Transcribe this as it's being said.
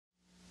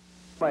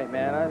Right,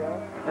 man.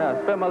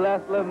 I spent my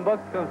last $11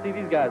 to come see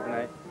these guys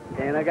tonight.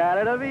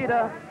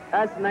 C1982.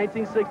 That's the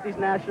 1960s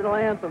national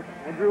anthem.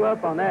 I grew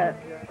up on that.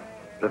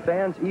 The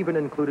fans even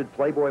included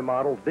Playboy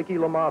model Vicky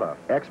LaMotta,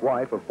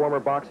 ex-wife of former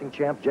boxing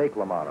champ Jake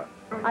LaMotta.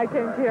 I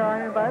came to hear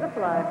Iron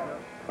Butterfly.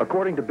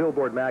 According to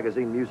Billboard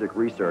magazine music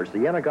research, the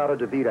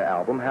Inagata-Devita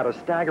album had a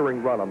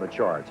staggering run on the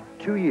charts,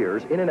 2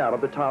 years in and out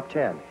of the top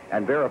 10,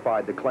 and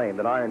verified the claim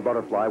that Iron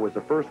Butterfly was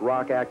the first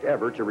rock act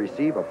ever to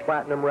receive a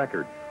platinum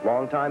record.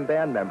 Longtime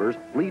band members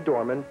Lee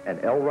Dorman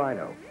and El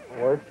Rhino.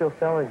 Well, it's still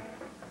selling.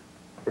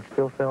 It's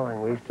still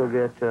selling. We still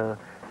get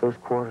those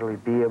quarterly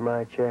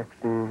BMI checks.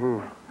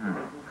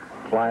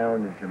 Fly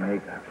on to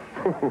Jamaica.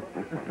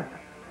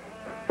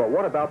 But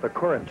what about the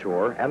current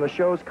tour and the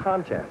show's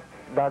content?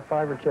 About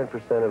 5 or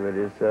 10% of it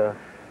is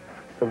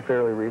some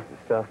fairly recent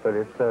stuff, but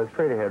it's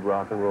straight ahead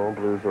rock and roll,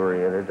 blues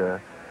oriented,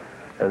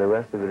 and the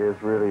rest of it is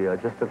really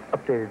just an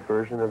updated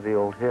version of the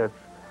old hits.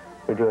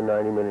 We do a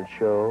 90-minute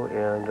show,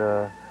 and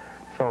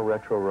it's all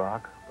retro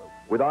rock.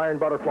 With Iron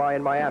Butterfly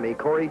in Miami,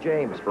 Corey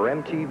James for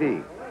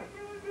MTV.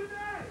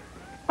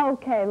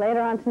 Okay,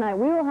 later on tonight,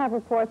 we will have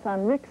reports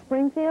on Rick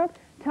Springfield,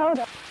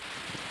 Toto.